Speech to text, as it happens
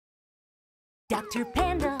Dr.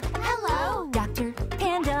 Panda. Hello. Dr.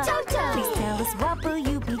 Panda. Toto. Please tell us what will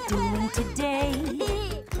you be doing today?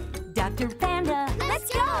 Dr. Panda. Let's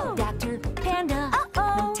go. Dr. Panda.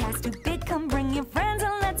 No task too big, come bring your friends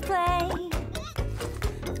and let's play.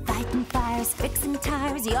 Fighting fires, fixing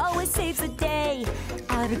tires, he always saves the day.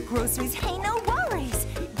 Out of groceries, hey, no worries.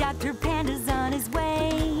 Dr. Panda's on his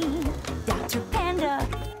way. Dr. Panda.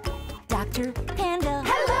 Dr. Panda.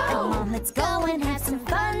 Hello. Come on, let's go and have some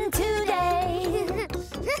fun today.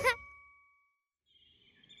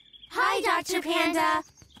 Hi, Dr. Panda.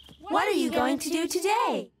 What are you going to do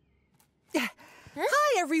today?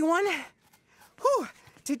 Hi, everyone. Whew.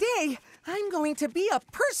 Today, I'm going to be a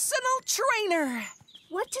personal trainer.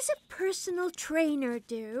 What does a personal trainer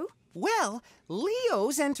do? Well,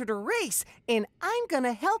 Leo's entered a race, and I'm going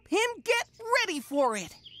to help him get ready for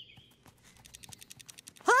it.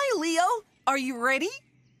 Hi, Leo. Are you ready?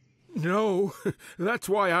 No, that's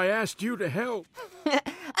why I asked you to help.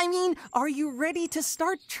 I mean, are you ready to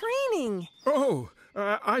start training? Oh,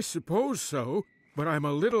 I suppose so, but I'm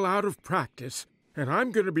a little out of practice, and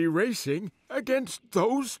I'm going to be racing against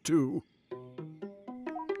those two.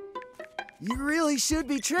 You really should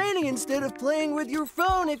be training instead of playing with your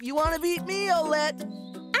phone if you want to beat me, Olette.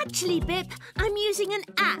 Actually, Bip, I'm using an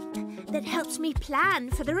app that helps me plan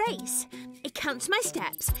for the race. It counts my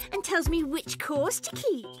steps and tells me which course to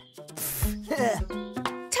keep.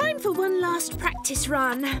 Time for one last practice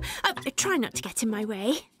run. Try not to get in my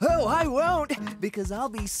way. Oh, I won't, because I'll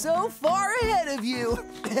be so far ahead of you.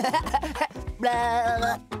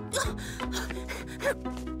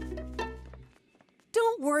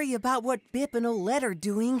 Don't worry about what Bip and Olette are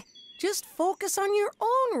doing. Just focus on your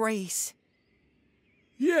own race.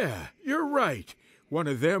 Yeah, you're right. One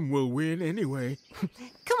of them will win anyway.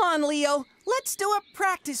 Come on, Leo. Let's do a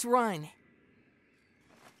practice run.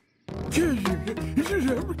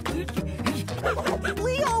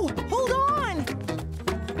 Leo, hold on!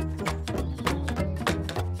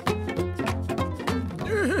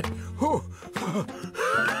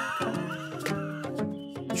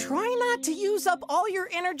 Try not to use up all your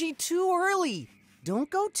energy too early. Don't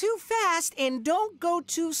go too fast and don't go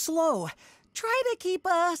too slow. Try to keep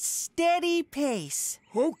a steady pace.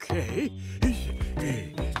 Okay.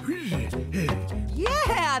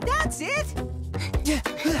 Yeah, that's it!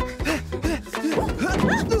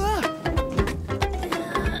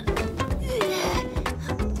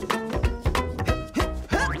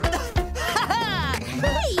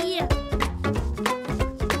 Hey!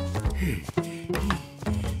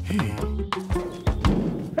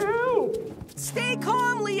 Help! Stay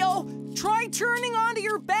calm, Leo. Try turning onto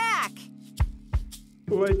your back.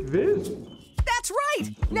 Like this? That's right.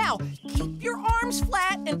 Now, keep your arms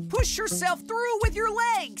flat and push yourself through with your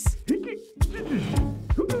legs.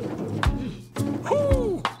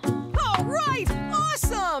 Whoo! All right,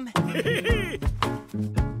 awesome.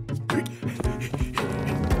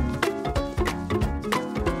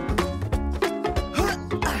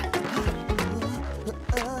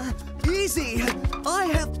 Easy. I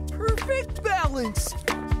have perfect balance.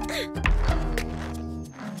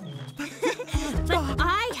 But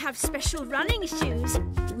I have special running shoes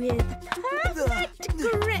with perfect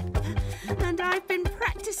grip. And I've been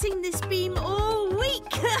practicing this beam all week.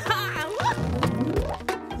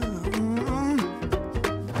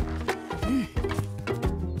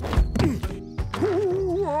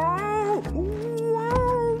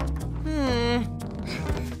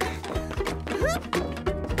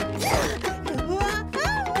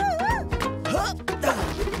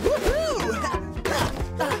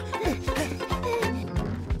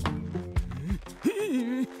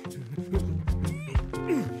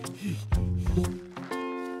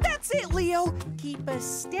 That's it, Leo. Keep a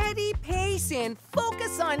steady pace and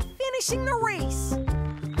focus on finishing the race.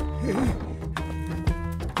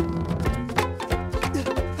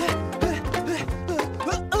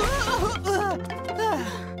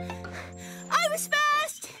 I was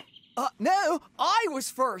first! No, I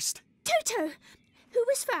was first. Toto, who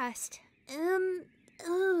was first? Who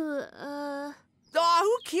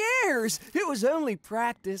cares? It was only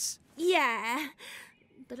practice. Yeah,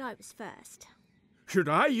 but I was first. Should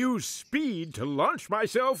I use speed to launch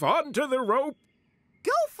myself onto the rope?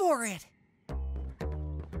 Go for it.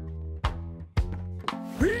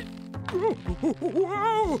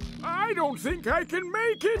 Whoa! I don't think I can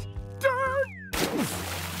make it!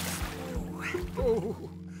 Oh,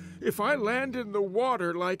 if I land in the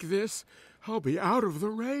water like this, I'll be out of the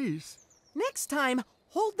race. Next time,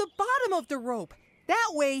 hold the bottom of the rope.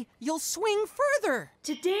 That way, you'll swing further.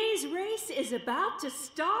 Today's race is about to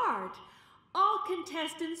start. All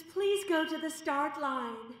contestants, please go to the start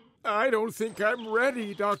line. I don't think I'm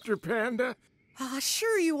ready, Dr. Panda.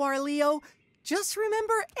 Sure you are, Leo. Just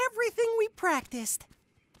remember everything we practiced.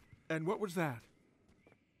 And what was that?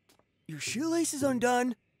 Your shoelace is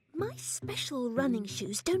undone. My special running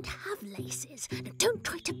shoes don't have laces. Now, don't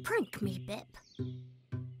try to prank me, Bip.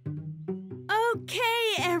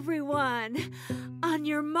 Okay, everyone. On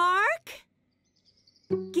your mark,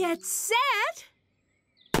 get set,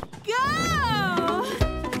 go!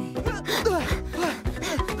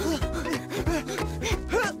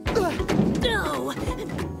 No!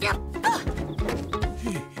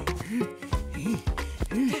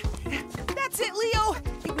 That's it, Leo.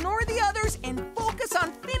 Ignore the others and focus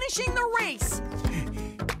on finishing the race.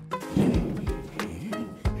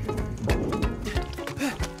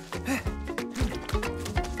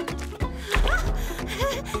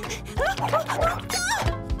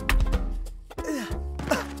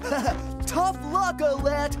 Tough luck,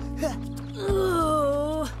 Olette.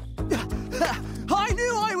 Ooh. I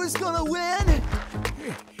knew I was gonna win.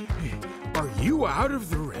 Are you out of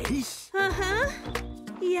the race? Uh-huh.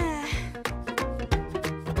 Yeah.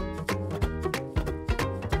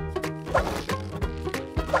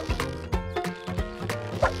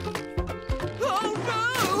 Oh,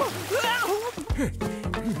 no!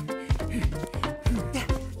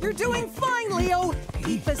 You're doing fine, Leo.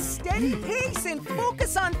 Keep a steady pace and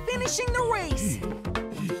focus on finishing the race.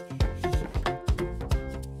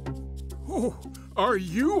 Oh, are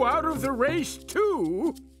you out of the race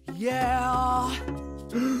too? Yeah.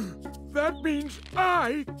 That means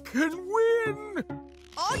I can win!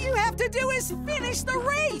 All you have to do is finish the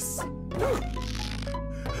race.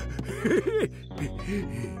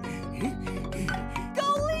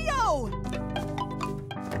 Go, Leo!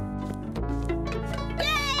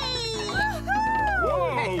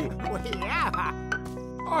 Whoa! Yeah!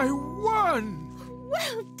 I won!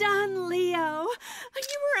 Well done, Leo.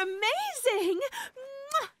 You were amazing.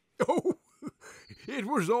 Oh, it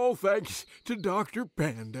was all thanks to Dr.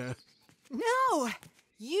 Panda. No,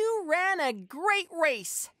 you ran a great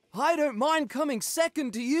race. I don't mind coming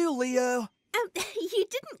second to you, Leo. You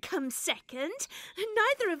didn't come second.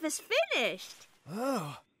 Neither of us finished.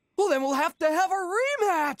 Oh. Well, then we'll have to have a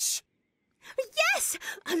rematch. Yes,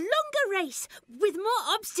 a longer race with more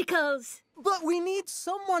obstacles. But we need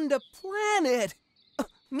someone to plan it.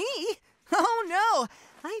 Me? Oh, no.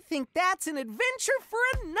 I think that's an adventure for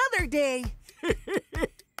another day.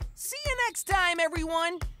 See you next time,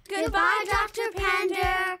 everyone. Goodbye, Dr.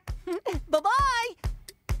 Panda. Bye-bye.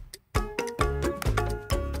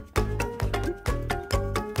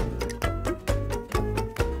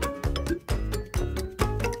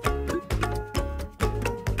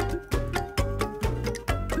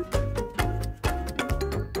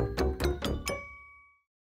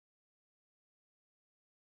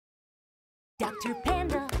 Dr.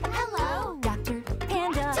 Panda. Hello. Dr.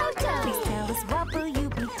 Panda. Toto. Please tell us what will you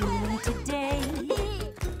be doing today?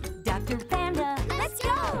 Dr. Panda. Let's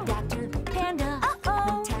go. Dr. Panda.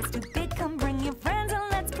 No task too big. Come bring your friends and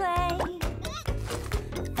let's play.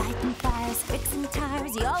 Fighting fires, fixing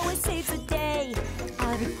tires. He always saves the day.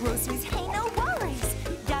 Out of groceries, hey, no worries.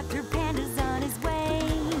 Dr. Panda's on his way.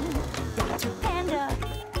 Dr. Panda.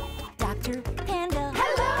 Dr. Panda.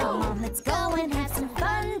 Hello. Come on, let's go and have some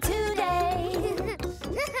fun today.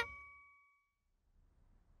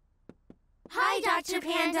 Hi, Dr.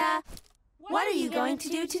 Panda. What are you going to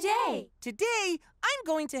do today? Today, I'm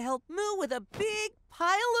going to help Moo with a big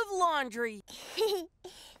pile of laundry.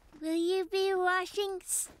 Will you be washing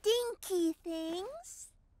stinky things?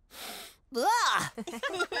 Ugh.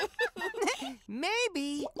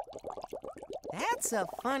 Maybe. That's a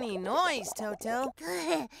funny noise, Toto.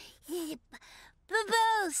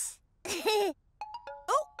 Bubbles.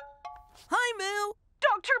 Oh, hi, Moo.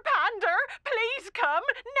 Dr. Panda, please come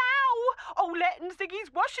now. Olette and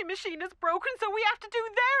Ziggy's washing machine is broken, so we have to do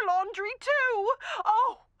their laundry too.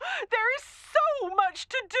 Oh, there is so much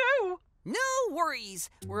to do. No worries.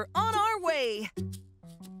 We're on our way.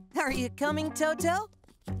 Are you coming, Toto?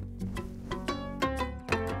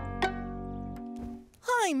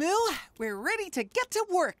 Hi, Moo. We're ready to get to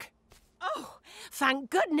work. Oh, thank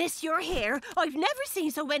goodness you're here. I've never seen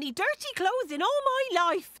so many dirty clothes in all my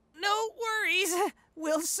life. No worries.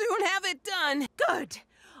 We'll soon have it done. Good.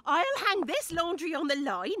 I'll hang this laundry on the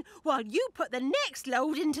line while you put the next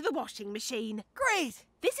load into the washing machine. Great.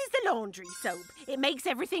 This is the laundry soap. It makes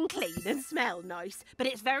everything clean and smell nice, but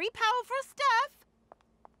it's very powerful stuff.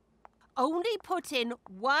 Only put in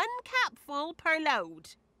 1 capful per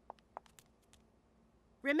load.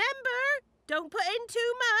 Remember, don't put in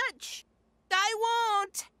too much. I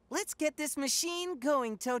won't. Let's get this machine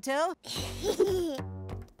going, Toto.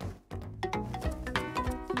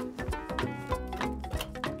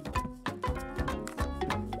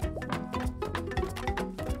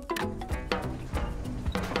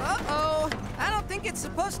 it's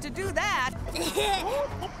supposed to do that.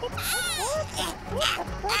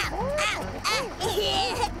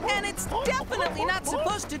 And it's definitely not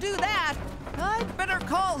supposed to do that. I'd better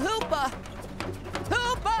call Hoopa.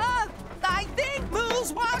 Hoopa! I think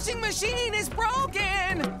Moo's washing machine is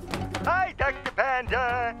broken! Hi, Dr.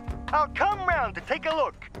 Panda. I'll come round to take a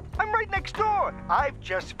look. I'm right next door. I've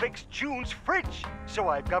just fixed June's fridge, so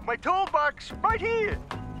I've got my toolbox right here.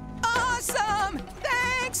 Awesome!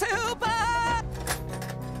 Thanks, Hoopa!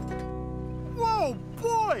 Whoa,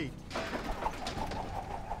 boy!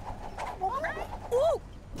 Ooh!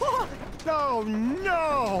 Oh,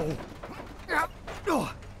 no!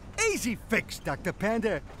 Oh, easy fix, Dr.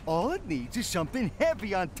 Panda. All it needs is something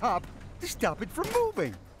heavy on top to stop it from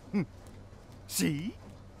moving. See?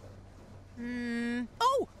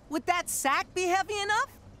 Oh, would that sack be heavy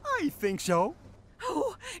enough? I think so.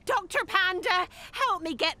 Oh, Dr. Panda, help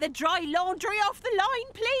me get the dry laundry off the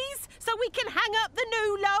line, please, so we can hang up the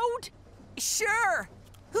new load. Sure.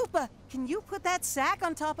 Hoopa, can you put that sack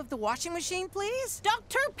on top of the washing machine, please?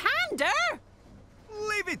 Dr. Panda!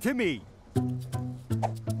 Leave it to me.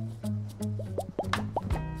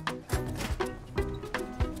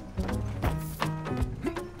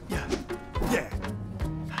 Yeah.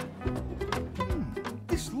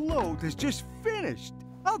 This load is just finished.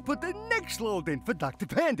 I'll put the next load in for Dr.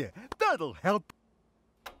 Panda. That'll help.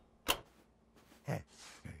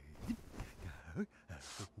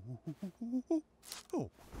 Oh,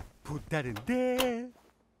 put that in there.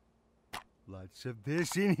 Lots of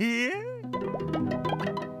this in here.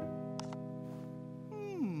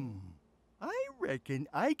 I reckon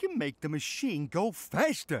I can make the machine go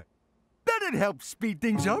faster. That'd help speed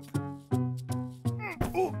things up.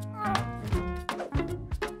 Oh.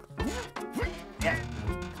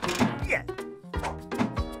 Yeah.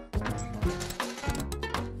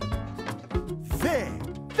 There,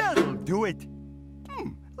 that'll do it.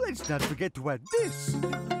 Let's not forget to add this.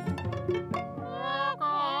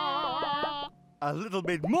 A little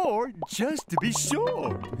bit more, just to be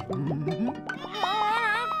sure.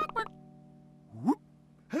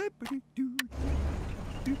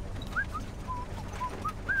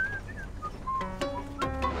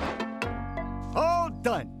 All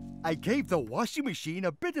done. I gave the washing machine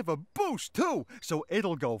a bit of a boost, too, so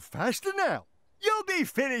it'll go faster now. You'll be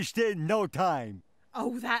finished in no time.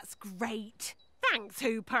 Oh, that's great. Thanks,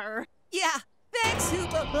 Hooper. Yeah, thanks,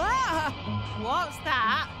 Hoopa. Ah! What's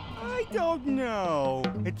that? I don't know.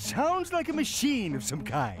 It sounds like a machine of some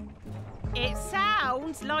kind. It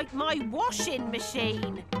sounds like my washing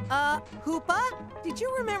machine. Hoopa, did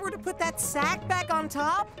you remember to put that sack back on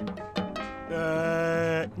top?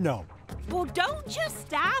 No. Well, don't just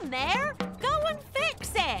stand there. Go and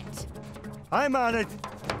fix it. I'm on it.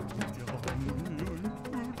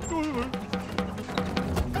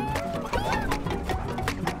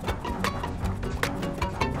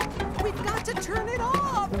 We've got to turn it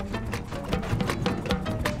off.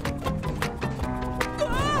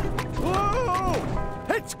 Ah!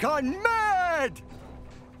 Whoa! It's gone mad!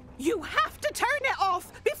 You have to turn it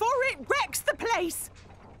off before it wrecks the place.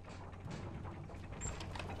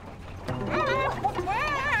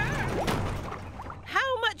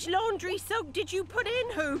 How much laundry soap did you put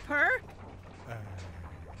in, Hooper?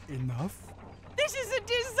 Enough? This is a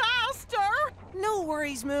disaster! No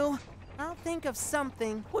worries, Moo. I'll think of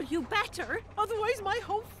something. Well, you better. Otherwise, my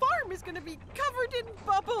whole farm is going to be covered in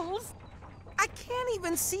bubbles. I can't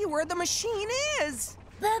even see where the machine is.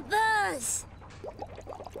 Bubbles!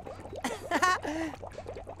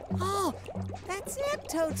 Oh, that's it,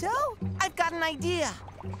 Toto. I've got an idea.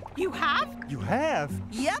 You have? You have?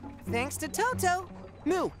 Yep, thanks to Toto.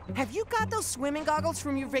 Moo, have you got those swimming goggles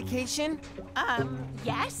from your vacation?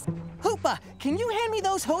 Yes. Hoopa, can you hand me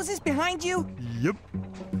those hoses behind you? Yep.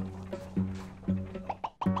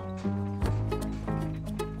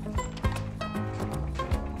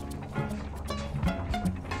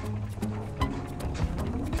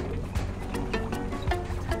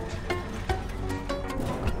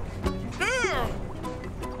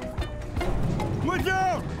 Watch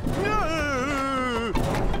out! No!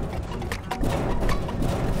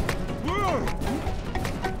 Whoa!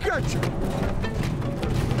 Gotcha!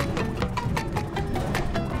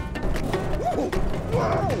 Whoa!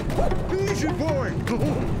 Wow! Easy, boy!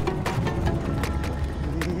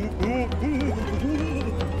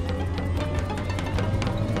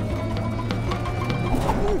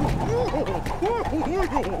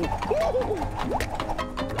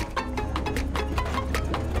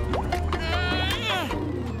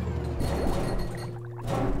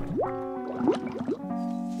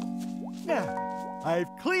 Now, I've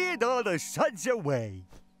cleared all the suds away.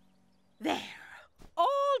 There.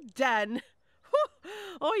 All done. Whew,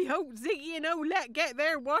 I hope Ziggy and Olette get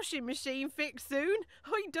their washing machine fixed soon.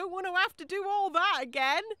 I don't want to have to do all that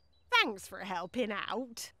again. Thanks for helping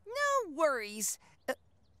out. No worries.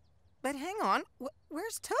 But hang on,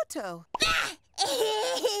 where's Toto?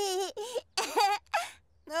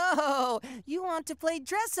 Oh, you want to play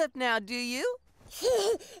dress-up now, do you?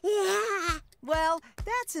 Yeah. Well,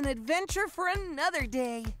 that's an adventure for another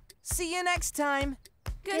day. See you next time.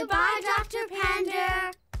 Goodbye, Dr.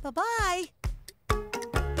 Panda. Bye-bye.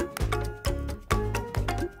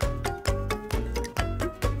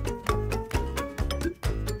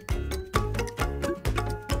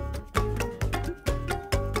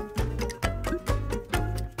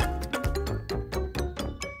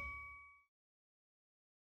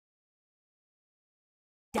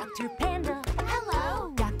 Dr. Panda.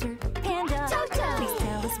 Hello. Dr. Panda. Toto. Please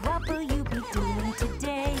tell us what will you be doing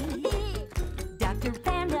today? Dr.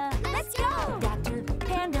 Panda. Let's go. Dr.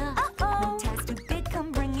 Panda. No task too big,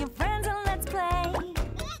 come bring your friends and let's play.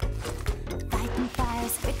 Fighting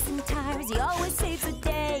fires, fixing tires, he always saves the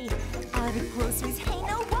day. Out of groceries, hey,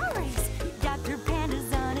 no worries. Dr.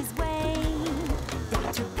 Panda's on his way.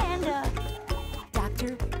 Dr. Panda.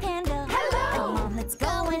 Dr. Panda. Hello. Come on, let's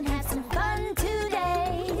go and have some fun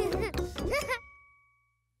today.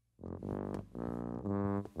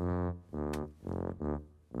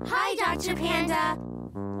 Hi, Dr. Panda.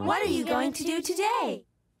 What are you going to do today?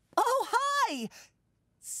 Oh, hi!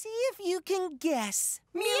 See if you can guess.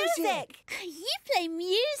 You play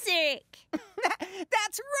music.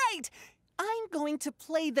 That's right! I'm going to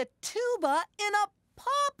play the tuba in a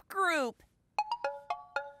pop group.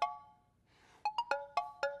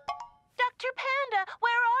 Dr. Panda,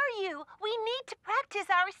 where are you? We need to practice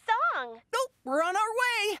our song. Oh, we're on our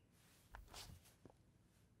way.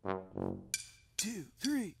 2,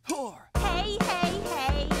 3, 4. Hey, hey,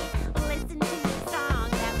 hey, listen to the song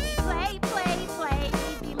that we play, play, play.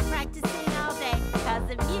 We've been practicing all day, 'cause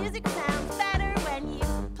the music sounds better when you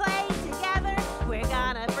play together. We're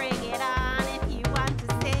gonna bring it on if you want to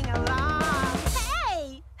sing along.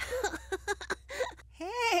 Hey!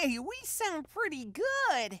 Hey, we sound pretty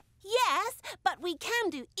good. Yes, but we can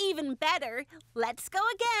do even better. Let's go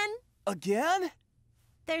again. Again?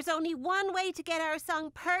 There's only one way to get our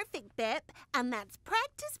song perfect, Bip, and that's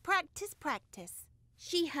practice, practice, practice.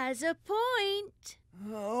 She has a point.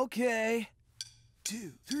 Okay.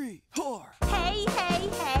 2, 3, 4. Hey, hey,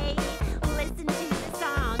 hey, listen to the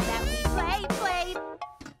song that we play, play.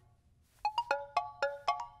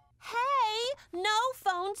 Hey, no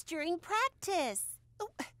phones during practice.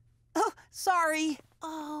 Oh, sorry.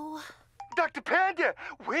 Oh. Dr. Panda,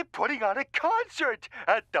 we're putting on a concert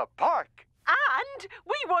at the park. And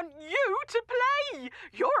we want you to play.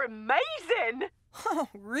 You're amazing. Oh,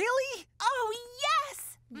 really? Oh,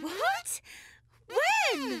 yes. What?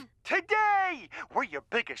 When? Today! We're your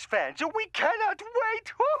biggest fans and we cannot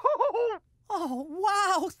wait! Oh,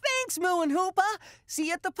 wow. Thanks, Moo and Hoopa. See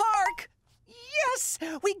you at the park. Yes,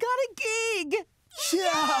 we got a gig.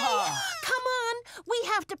 Yeah! Come on. We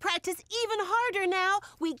have to practice even harder now.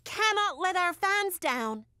 We cannot let our fans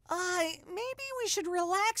down. Maybe we should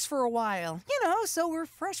relax for a while. So we're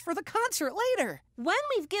fresh for the concert later. When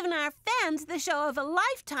we've given our fans the show of a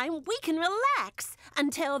lifetime, we can relax.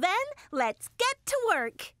 Until then, let's get to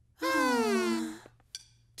work.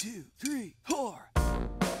 2, 3, 4.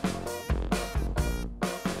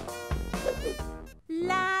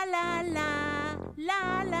 La la la,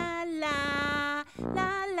 la la la,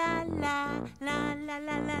 la la la, la la la la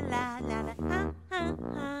la la la, ha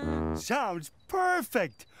ha. Sounds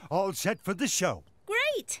perfect! All set for the show.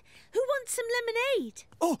 Great. Who wants some lemonade?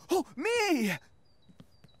 Oh, me!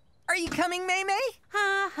 Are you coming, May May?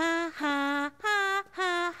 Ha ha ha ha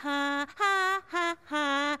ha ha ha ha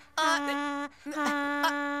ha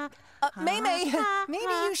ha. May May,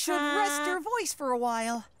 maybe you should rest your voice for a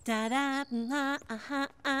while. Da da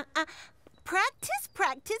Practice,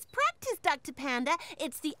 practice, practice, Dr. Panda.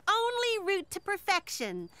 It's the only route to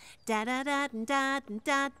perfection. Da da da da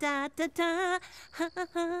da da da da. Ha ha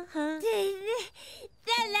ha ha.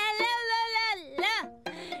 La la la la la la.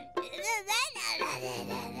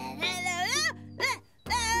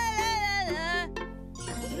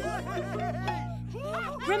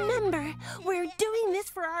 Remember, we're doing this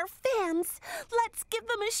for our fans. Let's give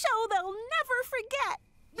them a show they'll never forget.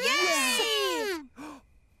 Yay!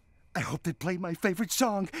 I hope they play my favorite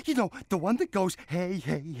song. The one that goes, hey,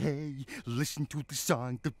 hey, hey. Listen to the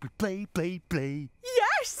song that we play, play, play.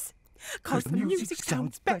 Yes! 'Cause the music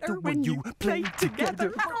sounds better when you play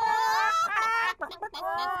together.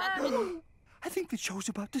 I think the show's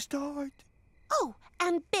about to start. Oh,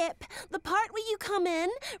 and Bip, the part where you come in,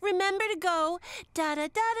 remember to go da da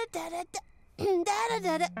da da da da.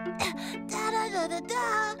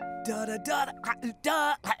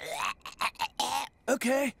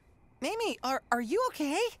 Okay. Mimi, are you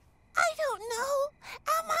okay? I don't know.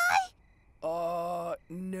 Am I?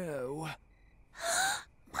 No.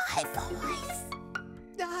 My voice.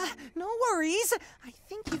 No worries. I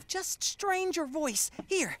think you've just strained your voice.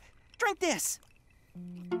 Here, drink this.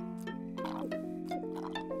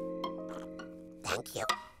 Thank you.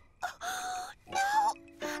 No,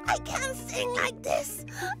 I can't sing like this.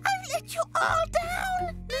 I've let you all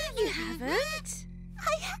down. No, you haven't.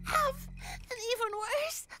 I have. And even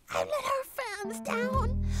worse, I've let our fans down.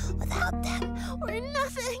 Without them, we're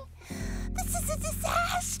nothing. This is a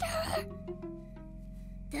disaster.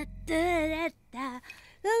 Da, da, da, da.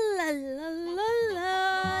 La, la, la, la,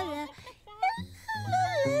 la.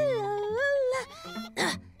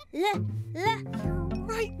 La, la.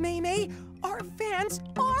 Right, Maymay. Our fans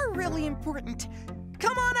are really important.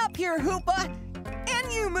 Come on up here, Hoopa.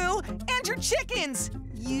 And you, Moo, and your chickens.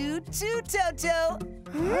 You too, Toto.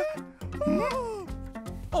 Huh?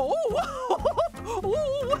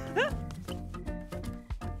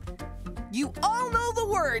 You all know the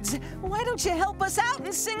words. Why don't you help us out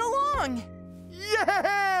and sing along?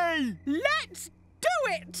 Yay! Let's do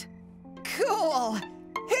it! Cool.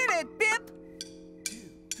 Hit it, Bip.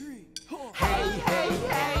 Hey, hey,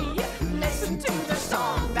 hey, listen to the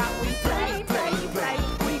song that we play, play, play.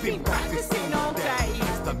 We've been practicing all day.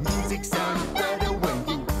 The music sounds better when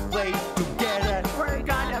you play together. We're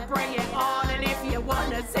gonna bring it on, and if you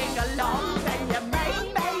wanna sing along, then you may.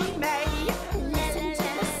 Listen to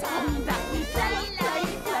the song that we play, play,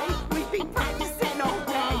 play. We've been practicing all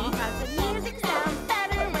day. But the music sounds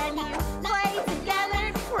better when you play together.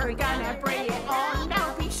 We're gonna bring it on,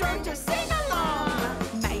 now be sure to sing along.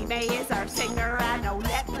 May is our singer, and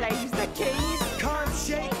Olette plays the keys. Can't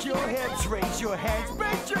shake your hips, raise your hands,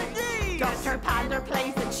 bend your knees. Dr. Panda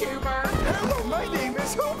plays the tuba. Hello, my name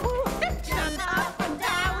is Hoopa. Jump up and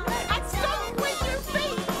down and stomp with your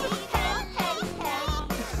feet. Hey, hey, hey.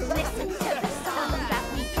 Listen to the song that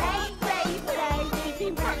we play, play, play. We've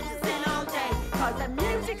been practicing all day, 'cause the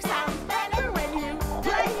music sounds better when you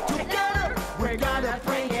play together. We're gonna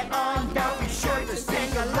bring it on, now be sure to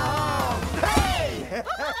sing along. Hey!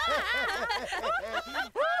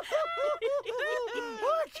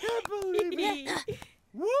 I can't believe it.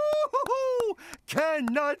 Woo-hoo-hoo!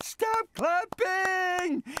 Cannot stop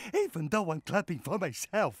clapping! Even though I'm clapping for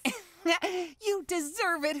myself. You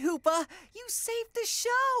deserve it, Hoopa. You saved the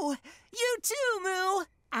show. You too, Moo.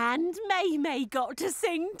 And May got to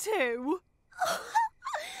sing too.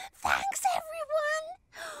 Thanks, everyone.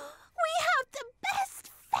 We have the best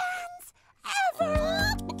fans ever.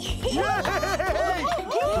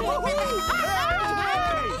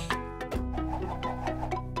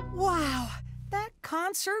 Wow, that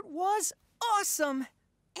concert was awesome.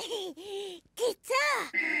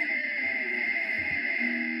 Guitar.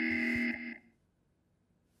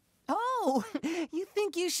 Oh, you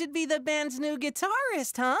think you should be the band's new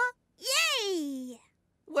guitarist, huh? Yay!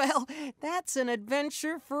 Well, that's an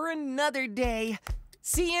adventure for another day.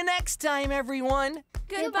 See you next time, everyone.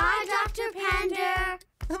 Goodbye, Dr. Panda.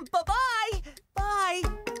 Bye-bye. Bye.